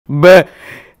But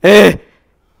He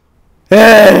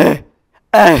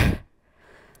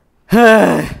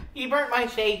burnt my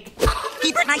shake.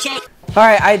 He burnt my shake. All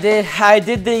right, I did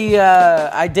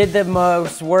the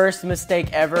most worst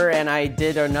mistake ever, and I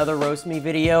did another roast me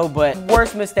video, but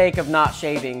worst mistake of not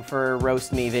shaving for a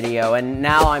roast me video, and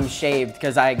now I'm shaved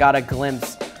because I got a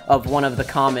glimpse of one of the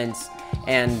comments,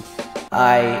 and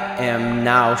I am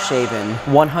now shaven.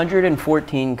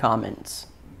 114 comments.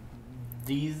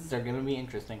 These are gonna be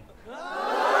interesting.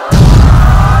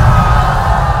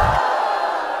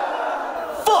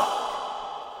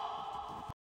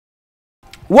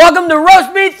 Welcome to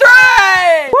Roast Me 3!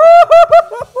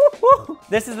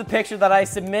 This is the picture that I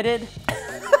submitted.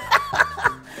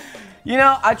 You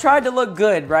know, I tried to look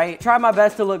good, right? Try my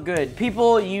best to look good.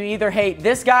 People, you either hate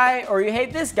this guy or you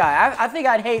hate this guy. I think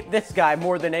I'd hate this guy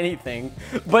more than anything.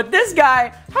 But this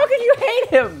guy, how can you hate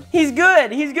him? He's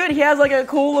good, he's good. He has like a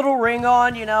cool little ring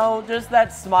on, you know, just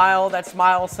that smile. That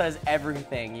smile says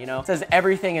everything, you know? It says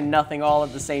everything and nothing all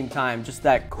at the same time. Just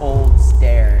that cold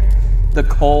stare. The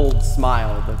cold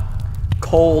smile, the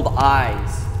cold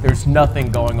eyes. There's nothing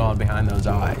going on behind those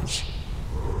eyes.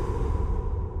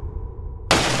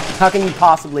 How can you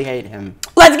possibly hate him?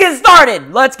 Let's get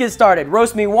started! Let's get started.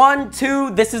 Roast me 1, 2,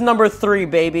 this is number 3,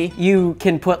 baby. You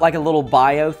can put like a little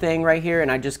bio thing right here,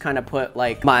 and I just kind of put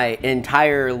like my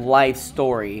entire life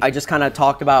story. I just kind of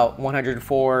talked about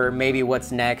 104, maybe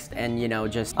what's next, and you know,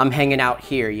 just I'm hanging out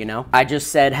here, you know? I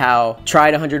just said how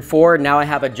tried 104, now I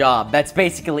have a job. That's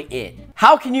basically it.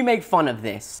 How can you make fun of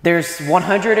this? There's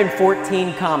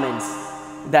 114 comments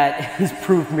that has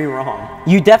proved me wrong.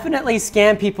 You definitely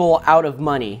scam people out of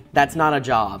money. That's not a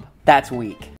job. That's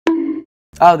weak.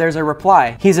 Oh, there's a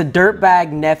reply. He's a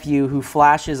dirtbag nephew who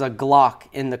flashes a Glock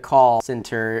in the call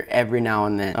center every now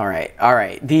and then. All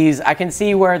right. These, I can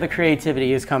see where the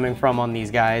creativity is coming from on these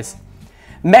guys.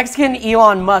 Mexican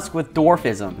Elon Musk with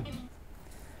dwarfism.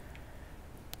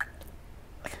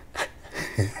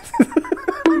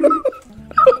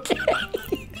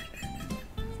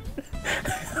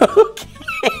 Okay.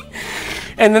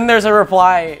 And then there's a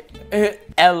reply,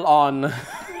 Elon.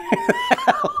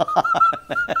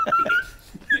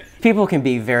 People can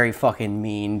be very fucking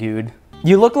mean, dude.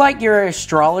 You look like your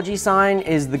astrology sign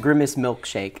is the Grimace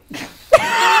milkshake.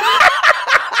 That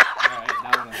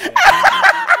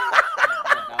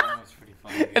one was pretty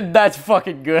funny. That's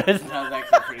fucking good. That was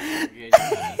actually pretty good.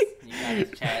 You got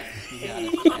his chat.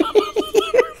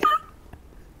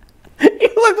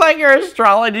 You look like your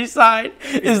astrology sign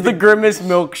is the Grimace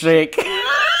milkshake.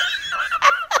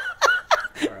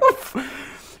 Fuck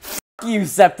you,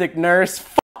 septic nurse.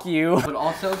 Fuck you. But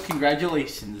also,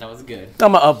 congratulations. That was good.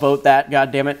 I'm gonna upvote that,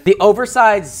 goddammit. The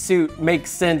oversized suit makes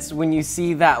sense when you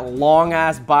see that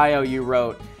long-ass bio you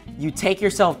wrote. You take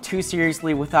yourself too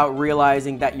seriously without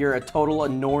realizing that you're a total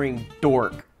annoying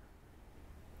dork.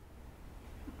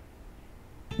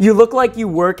 You look like you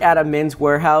work at a Men's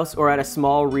Warehouse or at a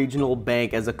small regional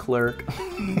bank as a clerk.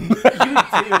 You do.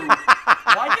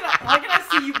 Why can I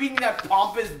see you being that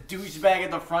pompous douchebag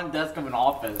at the front desk of an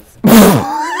office?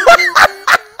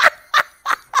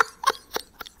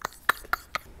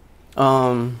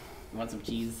 You want some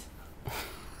cheese?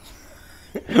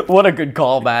 What a good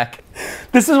callback.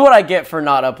 This is what I get for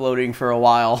not uploading for a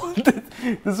while.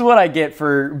 This is what I get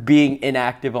for being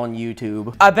inactive on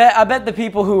YouTube. I bet the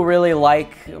people who really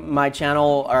like my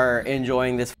channel are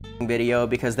enjoying this video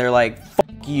because they're like,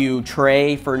 fuck you,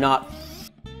 Trey, for not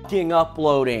fucking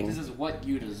uploading. This is what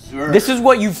you deserve. This is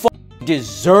what you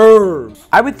deserve.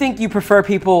 I would think you prefer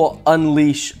people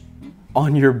unleash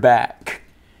on your back.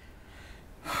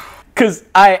 Cause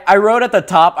I wrote at the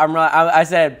top, I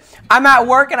said, I'm at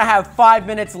work and I have 5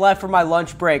 minutes left for my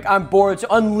lunch break. I'm bored, so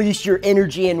unleash your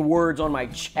energy and words on my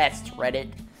chest, Reddit.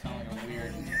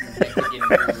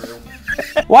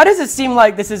 Why does it seem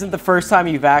like this isn't the first time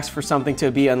you've asked for something to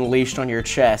be unleashed on your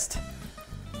chest?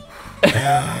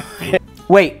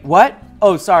 Wait, what?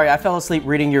 Oh, sorry, I fell asleep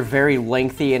reading your very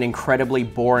lengthy and incredibly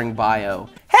boring bio.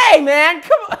 Hey, man,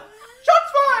 come on.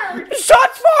 Shots fired!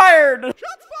 Shots fired! Shots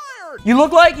fired! You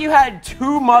look like you had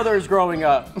 2 mothers growing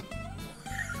up.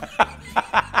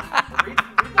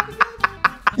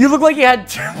 You look like you had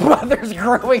 2 mothers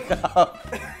growing up.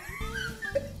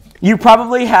 You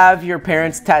probably have your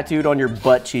parents tattooed on your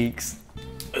butt cheeks.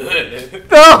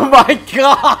 Oh my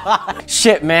god!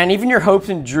 Shit, man, even your hopes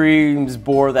and dreams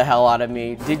bore the hell out of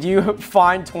me. Did you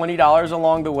find $20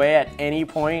 along the way at any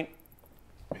point?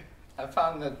 I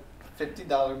found a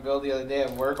 $50 bill the other day at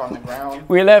work on the ground.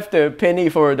 We left a penny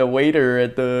for the waiter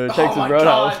at the Texas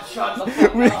Roadhouse. God, shut the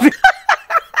fuck up.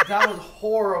 That was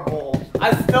horrible.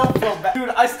 I still feel bad. Dude,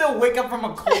 I still wake up from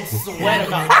a cold sweat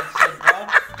about that shit, bro.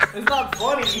 It's not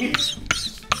funny.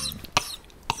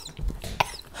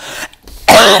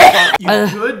 You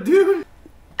good, dude?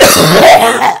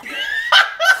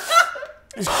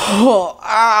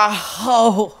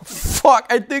 Oh, fuck.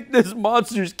 I think this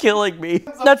monster's killing me.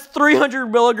 That's 300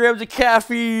 milligrams of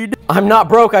caffeine. I'm not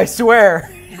broke, I swear.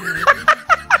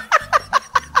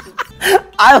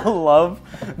 I love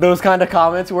those kind of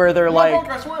comments where they're like, broke,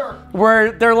 I swear.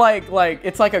 where they're like,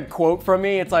 it's like a quote from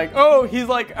me. It's like, oh, he's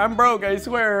like, I'm broke, I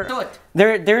swear.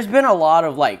 There's been a lot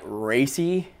of like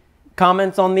racy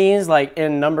comments on these. Like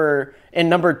in number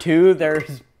 2,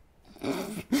 there's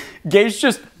Gage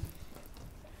just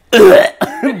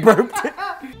burped.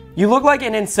 You look like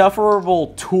an insufferable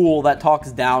tool that talks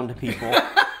down to people.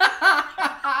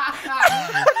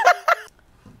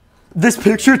 This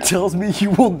picture tells me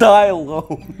you will die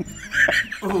alone.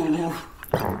 Ooh.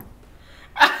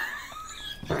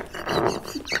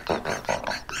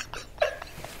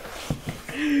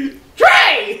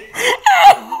 Trey!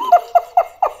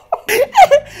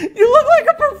 You look like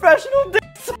a professional dick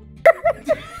sucker.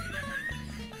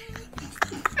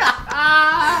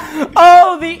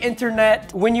 Oh, the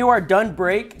internet. When you are done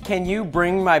break, can you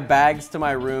bring my bags to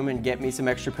my room and get me some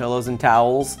extra pillows and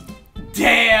towels?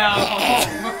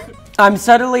 Damn! I'm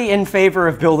subtly in favor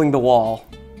of building the wall.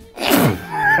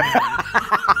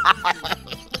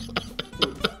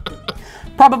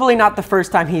 Probably not the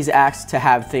first time he's asked to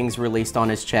have things released on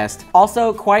his chest.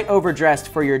 Also, quite overdressed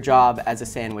for your job as a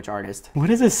sandwich artist. What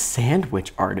is a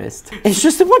sandwich artist? It's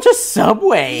just a bunch of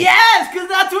Subway. Yes, because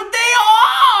that's what they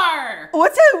are!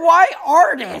 What's it? Why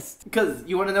artist? Because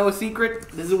you want to know a secret?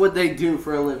 This is what they do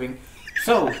for a living.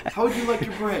 So, how would you like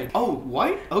your bread? Oh,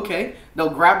 white? Okay. They'll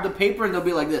grab the paper and they'll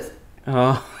be like this.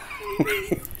 Oh.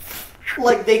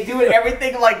 Like they do it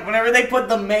everything, like whenever they put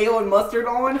the mayo and mustard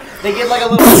on, they get like a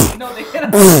little no, they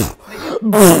get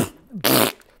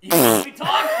you let me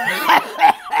talk.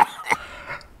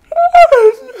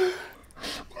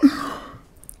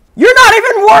 You're not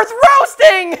even worth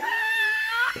roasting!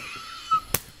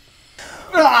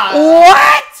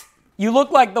 What? You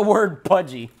look like the word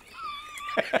pudgy.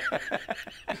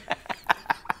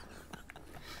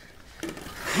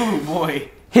 Oh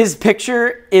boy. His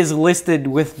picture is listed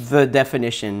with the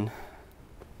definition.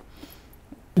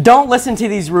 Don't listen to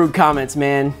these rude comments,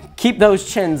 man. Keep those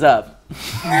chins up.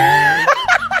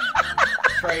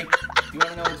 Trey, you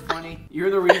wanna know what's funny?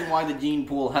 You're the reason why the gene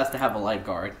pool has to have a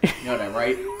lifeguard. You know that,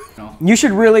 right? No. You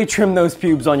should really trim those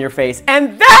pubes on your face.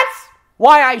 And that's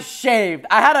why I shaved.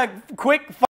 I had a quick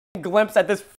glimpse at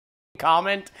this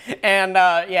comment, and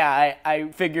yeah, I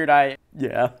figured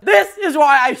yeah. This is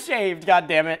why I shaved, god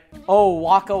damn it. Oh,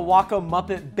 Waka Waka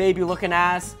Muppet baby looking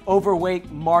ass, overweight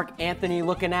Mark Anthony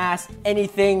looking ass,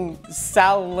 anything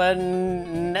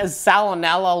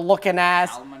salmonella looking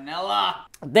ass. Salmonella.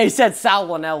 They said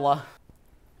salmonella.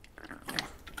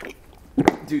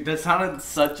 Dude, that sounded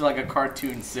such like a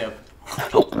cartoon sip.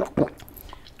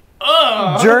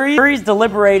 Jury's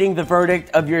deliberating the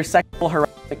verdict of your sexual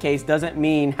harassment case doesn't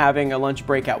mean having a lunch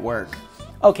break at work.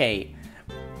 Okay.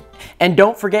 And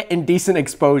don't forget indecent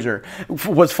exposure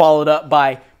was followed up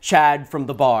by Chad from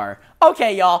the bar.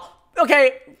 Okay, y'all.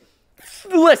 Okay.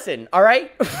 Listen, all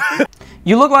right?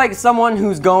 You look like someone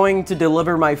who's going to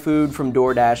deliver my food from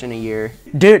DoorDash in a year.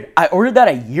 Dude, I ordered that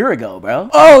a year ago, bro.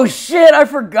 Oh shit, I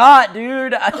forgot,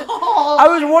 dude. I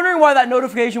was wondering why that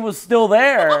notification was still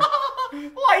there. Like,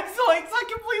 I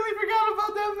completely forgot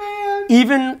about that man.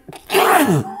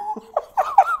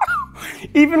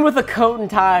 Even with a coat and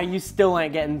tie, you still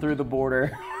ain't getting through the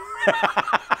border.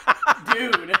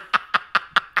 Dude.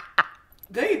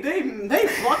 They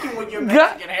fucking with your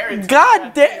Mexican heritage.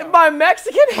 God damn, my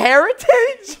Mexican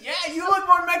heritage? Yeah, you look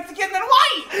more Mexican than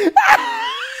white.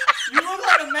 You look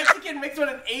like a Mexican mixed with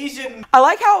an Asian. I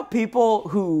like how people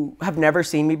who have never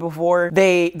seen me before,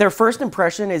 their first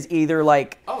impression is either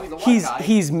like, oh, he's a white guy.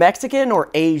 He's Mexican or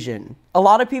Asian. A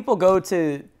lot of people go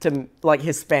to like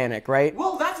Hispanic, right?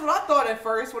 Well, that's what I thought at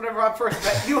first. Whenever I first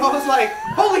met you, I was like,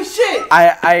 holy shit.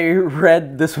 I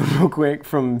read this one real quick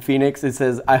from Phoenix. It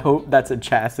says, I hope that's a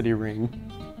chastity ring.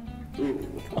 Ooh.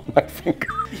 On my finger.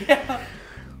 Yeah.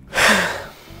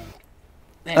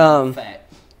 Damn, you fat.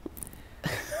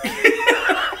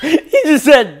 He just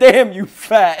said, damn, you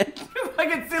fat. I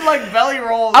can see like belly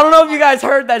rolls. I don't know if you guys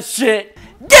heard that shit.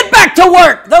 Get back to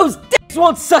work! Those dicks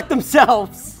won't suck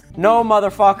themselves. No,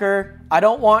 motherfucker. I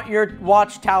don't want your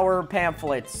watchtower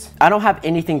pamphlets. I don't have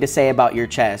anything to say about your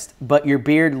chest, but your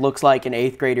beard looks like an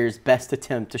 8th grader's best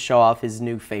attempt to show off his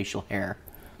new facial hair.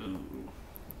 Ooh,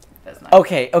 that's nice.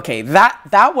 Okay,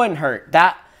 that one hurt.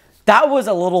 That was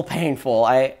a little painful.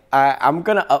 I'm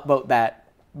gonna upvote that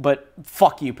but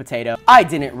fuck you, Potato. I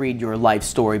didn't read your life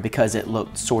story because it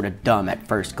looked sort of dumb at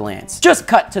first glance. Just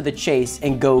cut to the chase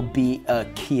and go be a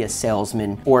Kia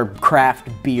salesman or craft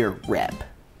beer rep.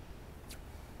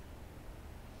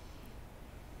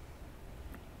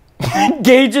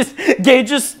 Gage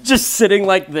is just sitting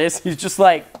like this. He's just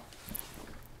like,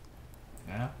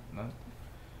 yeah,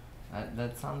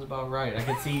 that sounds about right. I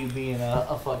could see you being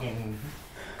a fucking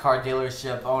car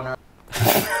dealership owner.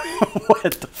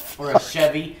 what the fuck? Or a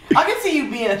Chevy. I could see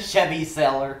you being a Chevy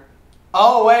seller.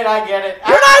 Oh wait, I get it.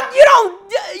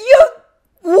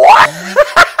 What?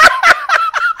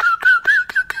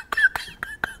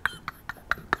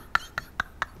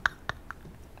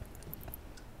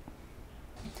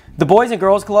 The Boys and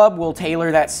Girls Club will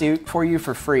tailor that suit for you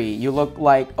for free. You look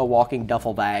like a walking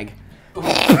duffel bag. Wow.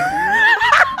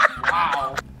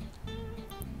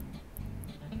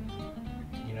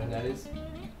 You know who that is?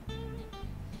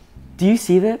 Do you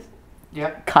see this?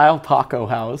 Yep. Kyle Taco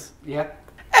House.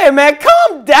 Yep. Hey man,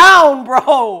 calm down,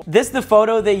 bro. This is the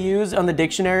photo they use on the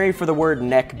dictionary for the word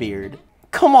neckbeard.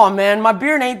 Come on, man, my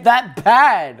beard ain't that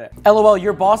bad. LOL,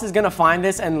 your boss is gonna find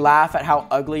this and laugh at how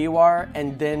ugly you are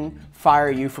and then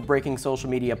fire you for breaking social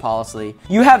media policy.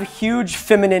 You have huge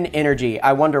feminine energy.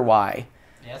 I wonder why.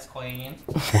 Yes, queen.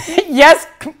 Yes,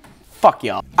 fuck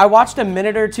y'all. I watched a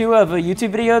minute or two of a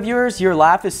YouTube video of yours. Your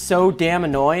laugh is so damn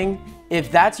annoying.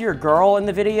 If that's your girl in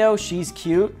the video, she's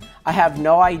cute. I have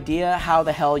no idea how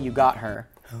the hell you got her.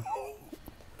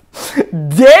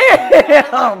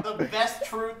 Damn! The best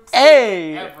truth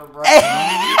Hey! ever, bro.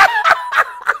 Hey.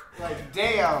 Like,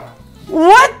 damn.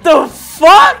 What the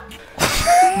fuck?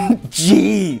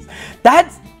 Jeez.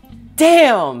 That's...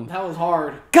 Damn. That was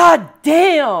hard. God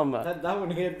damn. That one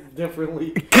hit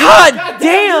differently. God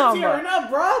damn. You're tearing up,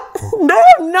 bro. No,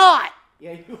 I'm not.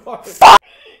 Yeah, you are. Fuck.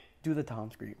 Do the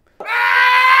Tom scream.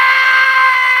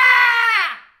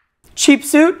 Cheap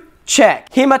suit?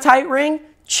 Check. Hematite ring?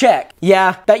 Check.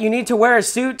 Yeah, that you need to wear a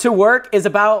suit to work is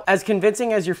about as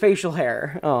convincing as your facial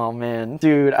hair. Oh man.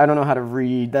 Dude, I don't know how to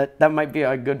read. That might be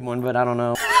a good one, but I don't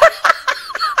know.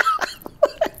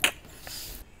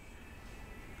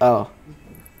 Oh.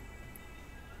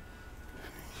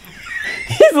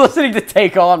 He's listening to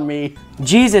Take On Me.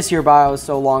 Jesus, your bio is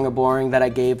so long and boring that I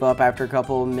gave up after a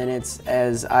couple of minutes,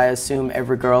 as I assume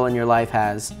every girl in your life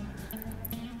has.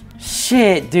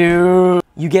 Shit, dude.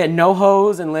 You get no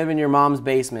hose and live in your mom's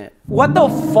basement. What the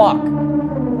fuck?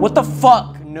 What the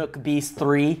fuck, Nook Beast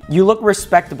 3? You look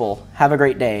respectable. Have a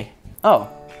great day. Oh.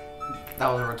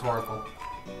 That was rhetorical.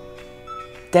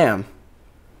 Damn.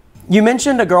 You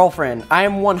mentioned a girlfriend. I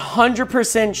am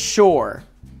 100% sure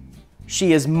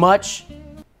she is much,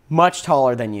 much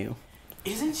taller than you.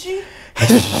 Isn't she?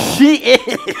 She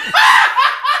is.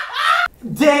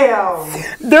 Damn.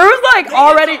 There was like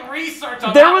already research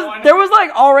on there was like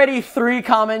already 3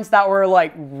 comments that were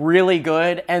like really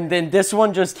good, and then this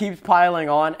one just keeps piling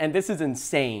on, and this is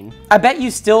insane. I bet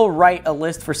you still write a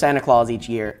list for Santa Claus each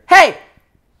year. Hey!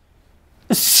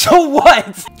 So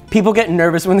what? People get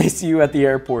nervous when they see you at the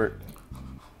airport.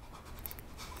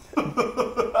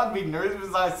 I'd be nervous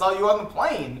if I saw you on the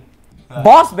plane.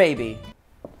 Boss baby.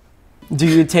 Do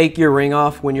you take your ring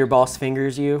off when your boss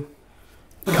fingers you?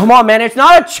 Come on, man, it's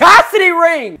not a chastity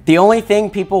ring! The only thing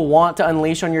people want to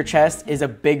unleash on your chest is a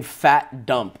big fat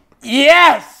dump.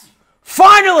 Yes!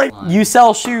 Finally! You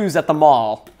sell shoes at the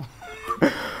mall.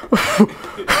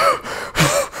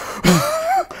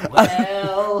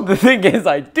 Well, The thing is,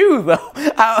 I do though.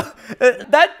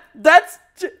 That's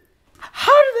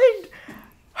how do they?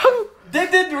 they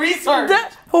did research.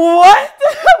 What?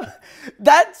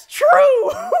 That's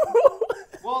true.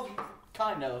 Well,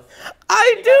 kind of.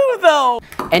 I do though.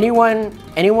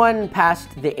 Anyone past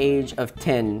the age of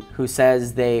 10 who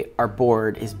says they are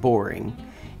bored is boring,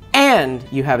 and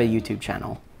you have a YouTube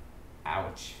channel.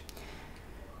 Ouch.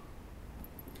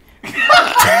 We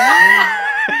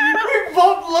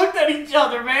both looked at each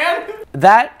other, man.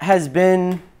 That has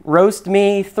been Roast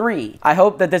Me 3. I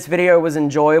hope that this video was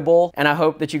enjoyable, and I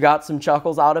hope that you got some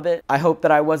chuckles out of it. I hope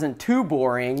that I wasn't too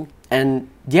boring, and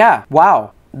yeah,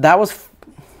 wow, that was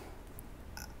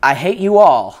I hate you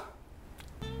all.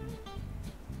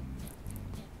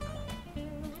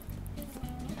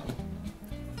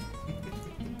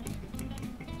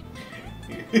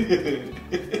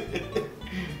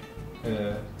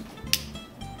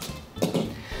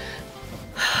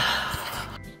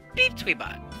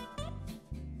 BepTweBot.